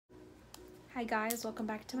Hi guys, welcome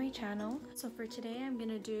back to my channel. So for today I'm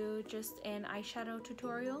gonna do just an eyeshadow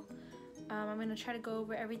tutorial. I'm gonna try to go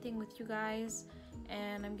over everything with you guys,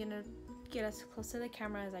 and I'm gonna get as close to the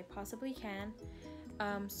camera as I possibly can.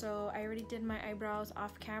 So I already did my eyebrows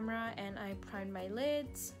off camera, and I primed my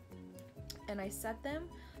lids and I set them.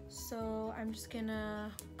 So I'm just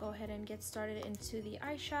gonna go ahead and get started into the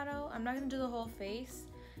eyeshadow. I'm not gonna do the whole face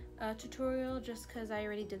tutorial just because I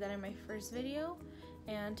already did that in my first video,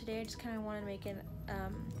 and today I just kind of want to make an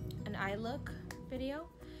eye look video.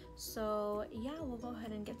 So yeah, we'll go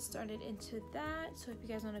ahead and get started into that. So if you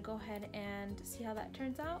guys want to go ahead and see how that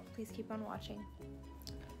turns out, please keep on watching.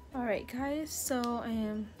 Alright guys, so I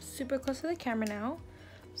am super close to the camera now,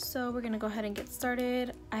 so we're gonna go ahead and get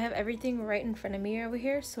started. I have everything right in front of me over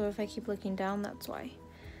here, so if I keep looking down, that's why.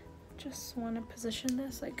 Just want to position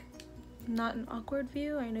this like not an awkward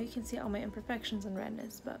view. I know you can see all my imperfections and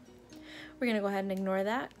redness, but we're gonna go ahead and ignore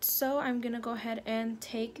that. So I'm gonna go ahead and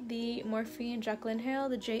take the Morphe and Jekyll & Hale,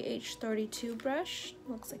 the JH32 brush,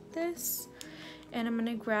 looks like this, and I'm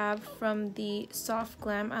gonna grab from the Soft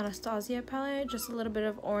Glam Anastasia palette just a little bit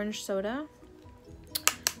of orange soda.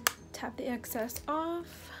 Tap the excess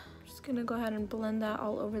off. Just gonna go ahead and blend that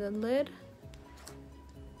all over the lid.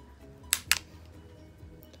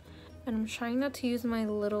 And I'm trying not to use my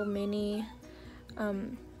little mini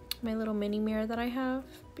mirror that I have,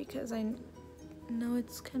 because I know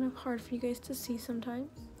it's kind of hard for you guys to see sometimes.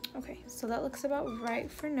 Okay, so that looks about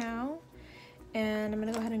right for now. And I'm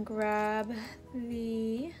gonna go ahead and grab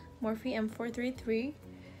the Morphe M433,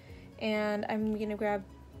 and I'm gonna grab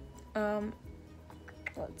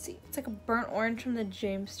let's see, it's like a burnt orange from the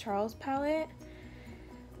James Charles palette.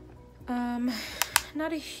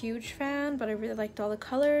 Not a huge fan, but I really liked all the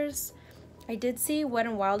colors. I did see Wet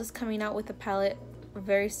n Wild is coming out with a palette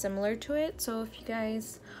very similar to it, so if you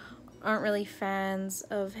guys aren't really fans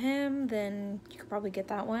of him, then you could probably get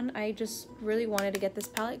that one. I just really wanted to get this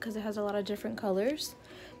palette because it has a lot of different colors,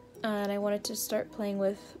 and I wanted to start playing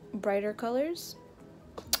with brighter colors,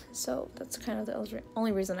 so that's kind of the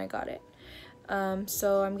only reason I got it.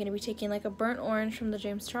 So I'm going to be taking like a burnt orange from the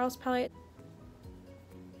James Charles palette,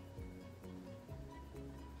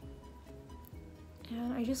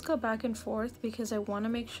 and I just go back and forth because I want to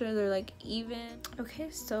make sure they're like even. Okay,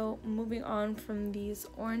 so moving on from these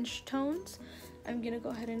orange tones, I'm gonna go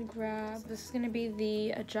ahead and grab, this is gonna be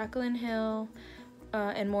the Jekyll & Hale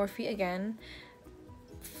and Morphe again,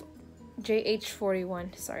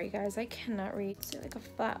 JH41. Sorry guys, I cannot read. So like a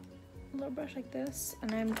flat little brush like this,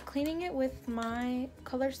 and I'm cleaning it with my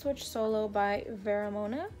Color Switch Solo by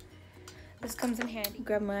Veramona. This comes in handy.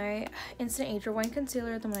 Grab my Instant Age Rewind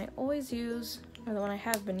concealer, the one I always use, or the one I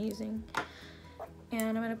have been using,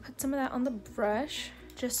 and I'm going to put some of that on the brush,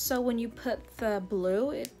 just so when you put the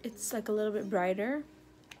blue, it's like a little bit brighter,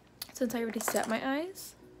 since I already set my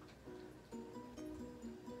eyes.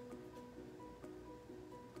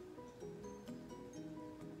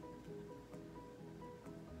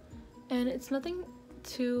 And it's nothing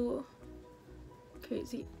too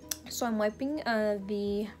crazy. So I'm wiping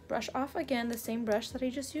the brush off again, the same brush that I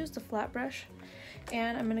just used, the flat brush.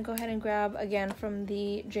 And I'm gonna go ahead and grab again from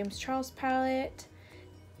the James Charles palette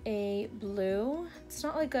a blue. It's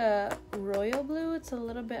not like a royal blue, it's a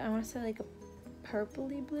little bit, I want to say like a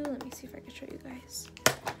purpley blue. Let me see if I can show you guys.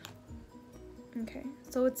 Okay,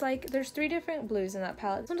 so it's like there's 3 different blues in that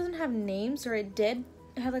palette. This one doesn't have names, or it did.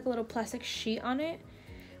 It had like a little plastic sheet on it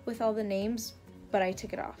with all the names, but I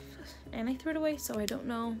took it off and I threw it away, so I don't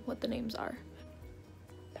know what the names are.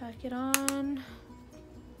 Pack it on.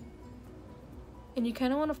 And you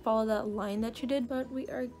kind of want to follow that line that you did, but we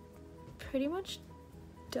are pretty much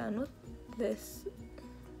done with this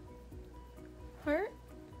part.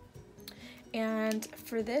 And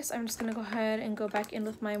for this, I'm just going to go ahead and go back in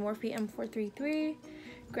with my Morphe M433,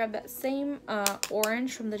 grab that same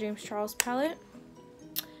orange from the James Charles palette,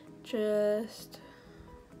 just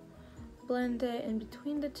blend it in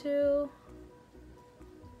between the two.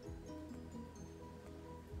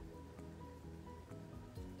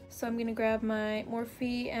 So I'm gonna grab my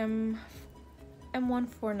Morphe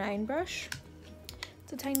M149 brush.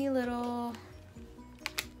 It's a tiny little,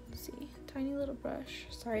 let's see, tiny little brush.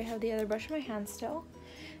 Sorry, I have the other brush in my hand still.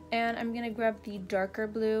 And I'm gonna grab the darker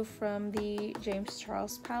blue from the James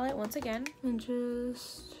Charles palette once again, and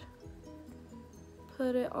just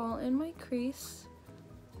put it all in my crease,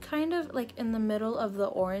 kind of like in the middle of the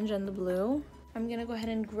orange and the blue. I'm gonna go ahead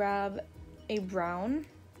and grab a brown.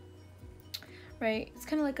 Right, it's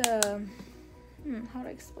kind of like a, how do I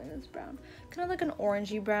explain this brown? Kind of like an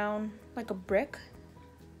orangey brown, like a brick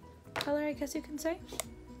color, I guess you can say.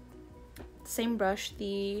 Same brush,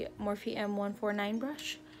 the Morphe M149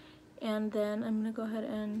 brush, And then I'm gonna go ahead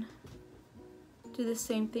and do the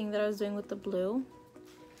same thing that I was doing with the blue.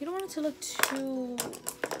 You don't want it to look too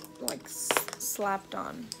like slapped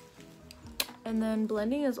on. And then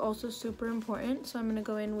blending is also super important, so I'm gonna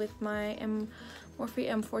go in with my Morphe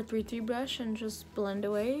M433 brush and just blend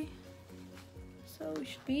away. So we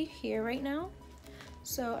should be here right now.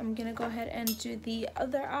 So I'm gonna go ahead and do the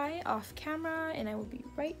other eye off camera, and I will be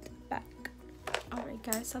right back. Alright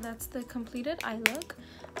guys, so that's the completed eye look.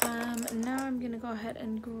 Now I'm gonna go ahead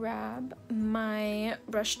and grab my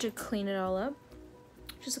brush to clean it all up,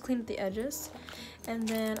 just to clean up the edges, and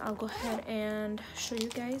then I'll go ahead and show you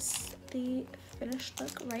guys the finished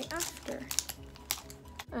look right after.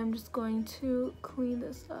 I'm just going to clean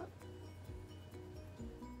this up.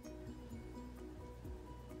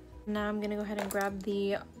 Now I'm gonna go ahead and grab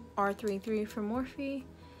the R33 from Morphe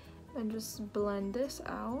and just blend this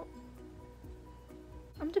out.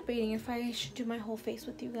 I'm debating if I should do my whole face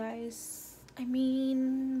with you guys. I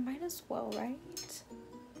mean, might as well, right?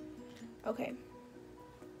 Okay.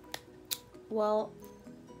 Well,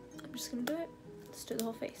 I'm just gonna do it. Let's do the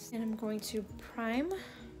whole face. And I'm going to prime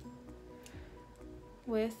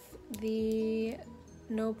with the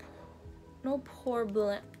No Pore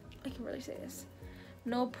Blend. I can really say this.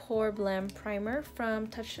 No Pore Blend primer from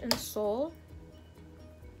Touch and Soul.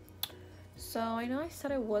 So I know I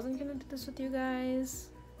said I wasn't gonna do this with you guys,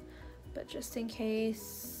 but just in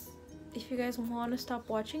case, if you guys want to stop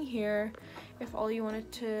watching here, if all you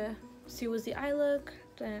wanted to see was the eye look,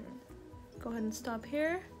 then go ahead and stop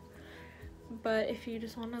here. But if you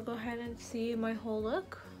just want to go ahead and see my whole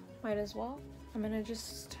look, might as well. I'm gonna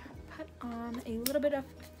just put on a little bit of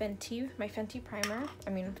Fenty, my Fenty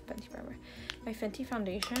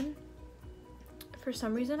foundation. For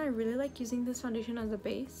some reason I really like using this foundation as a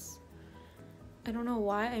base. I don't know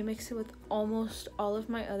why. I mix it with almost all of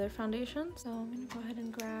my other foundations. So I'm gonna go ahead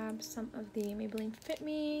and grab some of the Maybelline Fit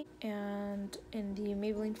Me, and in the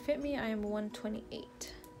Maybelline Fit Me I am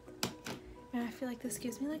 128, and I feel like this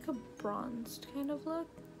gives me like a bronzed kind of look.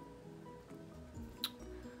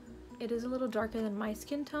 It is a little darker than my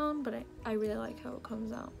skin tone, but I really like how it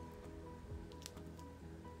comes out.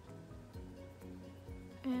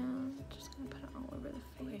 And just gonna put it all over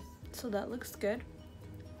the face. So that looks good.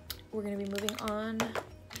 We're gonna be moving on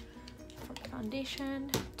from foundation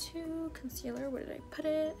to concealer. Where did I put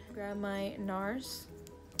it? Grab my NARS.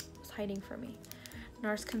 It's hiding from me.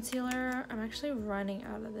 NARS concealer. I'm actually running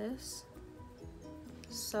out of this,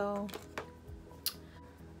 so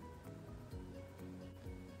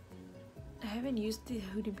I haven't used the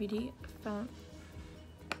Huda Beauty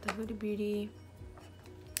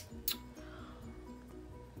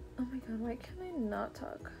Oh my god, why can I not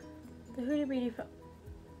talk? The Huda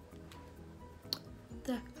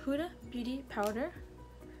Beauty powder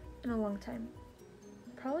in a long time.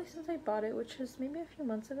 Probably since I bought it, which is maybe a few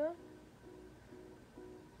months ago.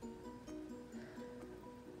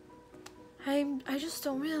 I just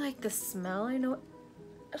don't really like the smell. I know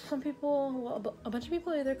some people, well, a bunch of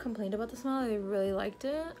people either complained about the smell or they really liked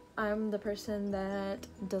it. I'm the person that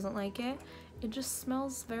doesn't like it. It just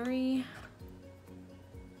smells very,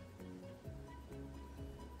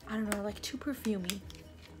 I don't know, like too perfumey.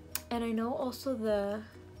 And I know also the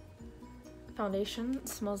foundation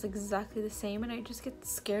smells exactly the same, and I just get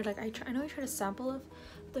scared. Like I know I tried a sample of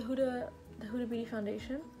the Huda Beauty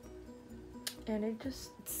foundation, and it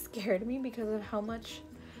just scared me because of how much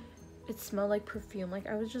it smelled like perfume. Like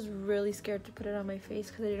I was just really scared to put it on my face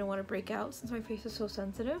because I didn't want to break out since my face is so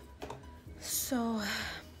sensitive. So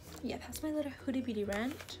yeah, that's my little Huda Beauty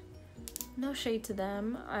rant. No shade to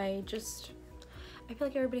them. I feel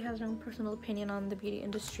like everybody has their own personal opinion on the beauty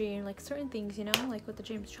industry and like certain things, you know, like with the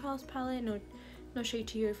James Charles palette. No shade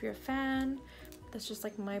to you if you're a fan. That's just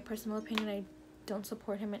like my personal opinion. I don't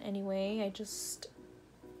support him in any way. I just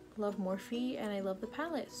love Morphe and I love the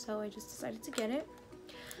palette, so I just decided to get it.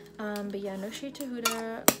 But yeah, no shade to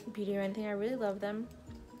Huda Beauty or anything. I really love them.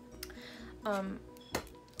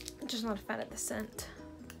 Just not a fan of the scent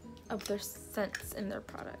of their scents in their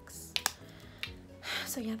products.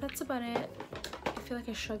 So yeah, that's about it. I feel like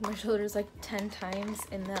I shrugged my shoulders like 10 times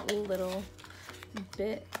in that little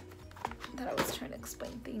bit that I was trying to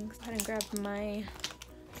explain things. Go ahead and grab my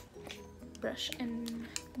brush and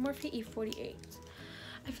the Morphe E48.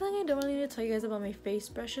 I feel like I don't really need to tell you guys about my face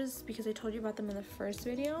brushes because I told you about them in the first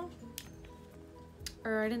video.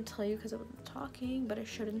 Or I didn't tell you because I wasn't talking, but I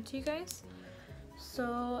shouldn't to you guys.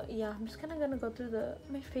 So yeah, I'm just kind of gonna go through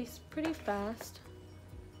my face pretty fast.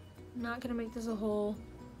 I'm not gonna make this a whole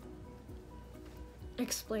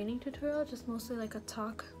explaining tutorial, just mostly like a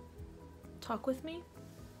talk with me.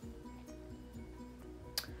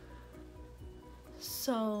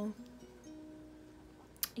 So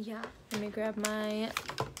yeah, let me grab my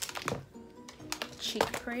cheek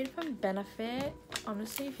parade from Benefit.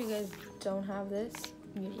 Honestly, if you guys don't have this,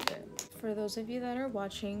 you need it. For those of you that are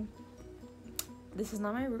watching, this is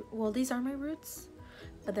not my well, these are my roots,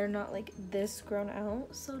 but they're not like this grown out,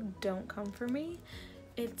 so don't come for me.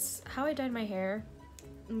 It's how I dyed my hair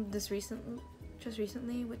just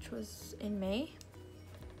recently, which was in May,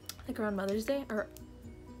 like around Mother's Day, or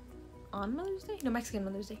on Mother's Day? No, Mexican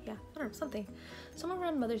Mother's Day. Yeah, I don't know, somewhere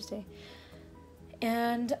around Mother's Day.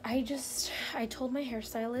 And I told my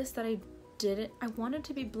hairstylist that I wanted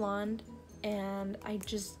to be blonde, and I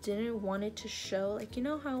just didn't want it to show, like, you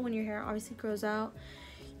know how when your hair obviously grows out,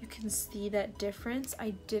 you can see that difference.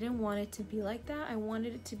 I didn't want it to be like that. I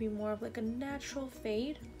wanted it to be more of like a natural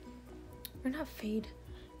fade, or not fade,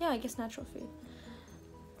 yeah, I guess natural fade.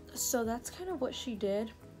 So that's kind of what she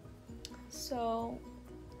did. So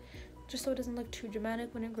just so it doesn't look too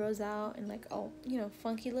dramatic when it grows out and like, oh, you know,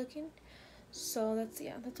 funky looking. So that's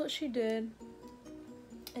what she did.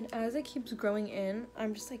 And as it keeps growing in,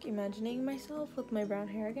 I'm just like imagining myself with my brown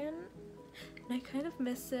hair again, and I kind of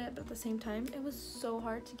miss it, but at the same time it was so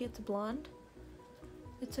hard to get to blonde.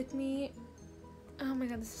 It took me, oh my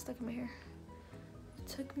god, this is stuck in my hair. It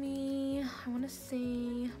took me, I want to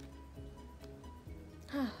say,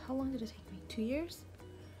 how long did it take me? 2 years?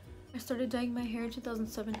 I started dyeing my hair in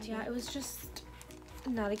 2017. Yeah, it was just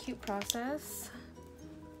not a cute process.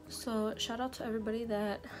 So shout out to everybody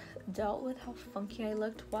that dealt with how funky I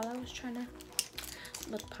looked while I was trying to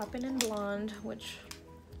look poppin' and blonde, which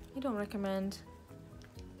I don't recommend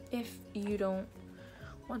if you don't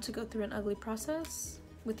want to go through an ugly process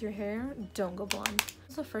with your hair. Don't go blonde. This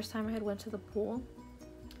is the first time I had went to the pool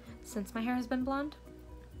since my hair has been blonde.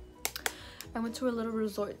 I went to a little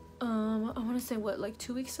resort, I want to say what, like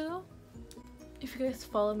 2 weeks ago. If you guys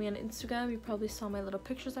follow me on Instagram, you probably saw my little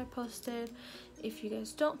pictures I posted. If you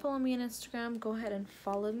guys don't follow me on Instagram, go ahead and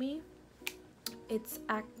follow me. It's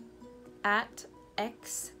at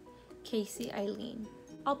X Casey Eileen.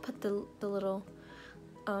 I'll put the little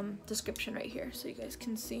description right here so you guys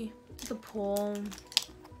can see the pool.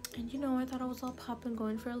 And you know, I thought I was all popping,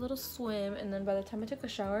 going for a little swim, and then by the time I took a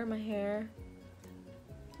shower, my hair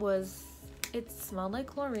it smelled like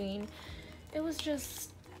chlorine. It was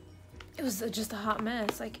just a hot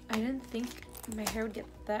mess. Like, I didn't think my hair would get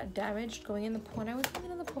that damaged going in the pool, and I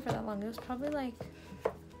wasn't in the pool for that long. It was probably like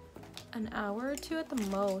an hour or two at the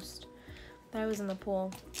most that I was in the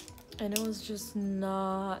pool, and it was just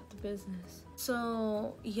not the business.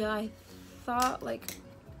 So yeah, I thought like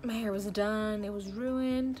my hair was done, it was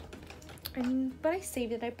ruined, but I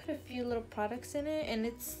saved it. I put a few little products in it, and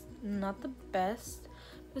it's not the best,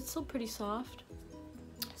 but it's still pretty soft.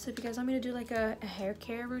 So if you guys want me to do like a hair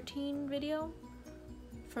care routine video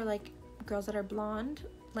for like girls that are blonde,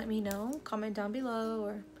 let me know. Comment down below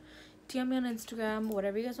or DM me on Instagram,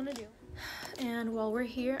 whatever you guys want to do. And while we're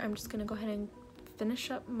here, I'm just gonna go ahead and finish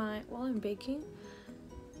up while I'm baking,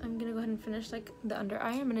 I'm gonna go ahead and finish like the under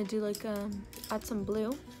eye. I'm gonna do like add some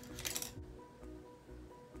blue.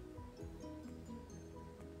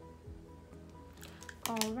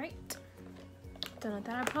 All right. Done with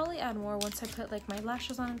that. I'll probably add more once I put like my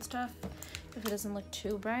lashes on and stuff, if it doesn't look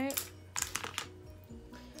too bright.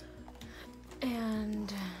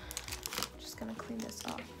 And just gonna clean this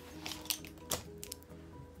off.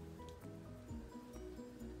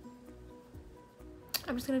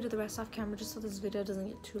 I'm just gonna do the rest off camera just so this video doesn't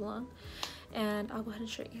get too long, and I'll go ahead and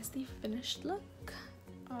show you guys the finished look.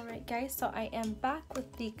 All right guys, so I am back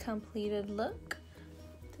with the completed look.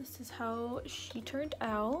 This is how she turned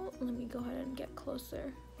out. Let me go ahead and get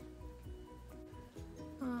closer.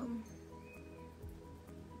 I don't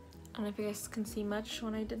know if you guys can see much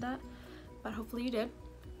when I did that, but hopefully you did.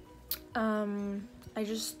 I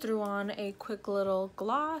just threw on a quick little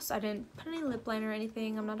gloss. I didn't put any lip liner or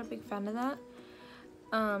anything. I'm not a big fan of that.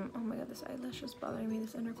 Oh my god, this eyelash is bothering me,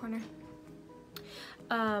 this inner corner.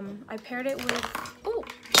 I paired it with, oh,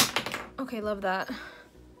 okay, love that.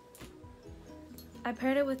 I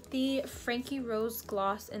paired it with the Frankie Rose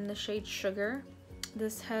gloss in the shade Sugar.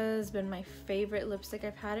 This has been my favorite lipstick.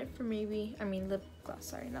 I've had it for maybe, lip gloss,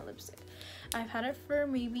 sorry, not lipstick. I've had it for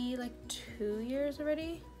maybe like 2 years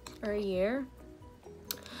already, or a year.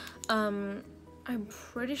 I'm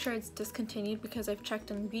pretty sure it's discontinued because I've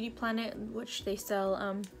checked on Beauty Planet, which they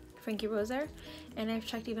sell Frankie Rose there, and I've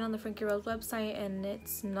checked even on the Frankie Rose website and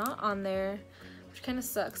it's not on there, which kind of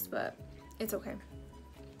sucks, but it's okay.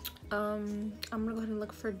 I'm gonna go ahead and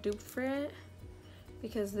look for a dupe for it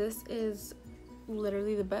because this is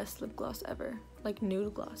literally the best lip gloss ever, like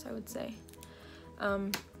nude gloss, I would say.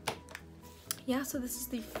 Yeah, so this is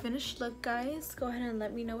the finished look, guys. Go ahead and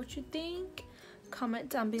let me know what you think. comment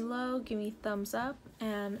down below, give me a thumbs up,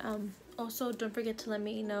 and also don't forget to let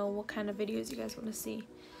me know what kind of videos you guys want to see,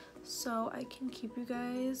 so I can keep you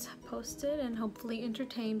guys posted and hopefully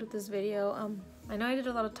entertained with this video. I know I did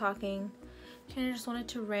a lot of talking, kind of just wanted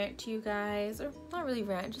to rant to you guys, or not really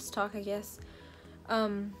rant, just talk I guess,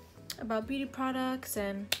 about beauty products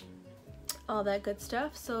and all that good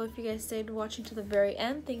stuff. So if you guys stayed watching to the very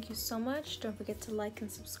end, thank you so much. Don't forget to like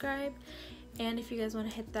and subscribe, and if you guys want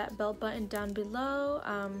to hit that bell button down below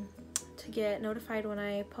to get notified when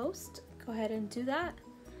I post, go ahead and do that.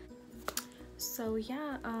 So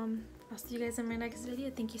yeah, I'll see you guys in my next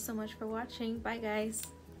video. Thank you so much for watching. Bye guys.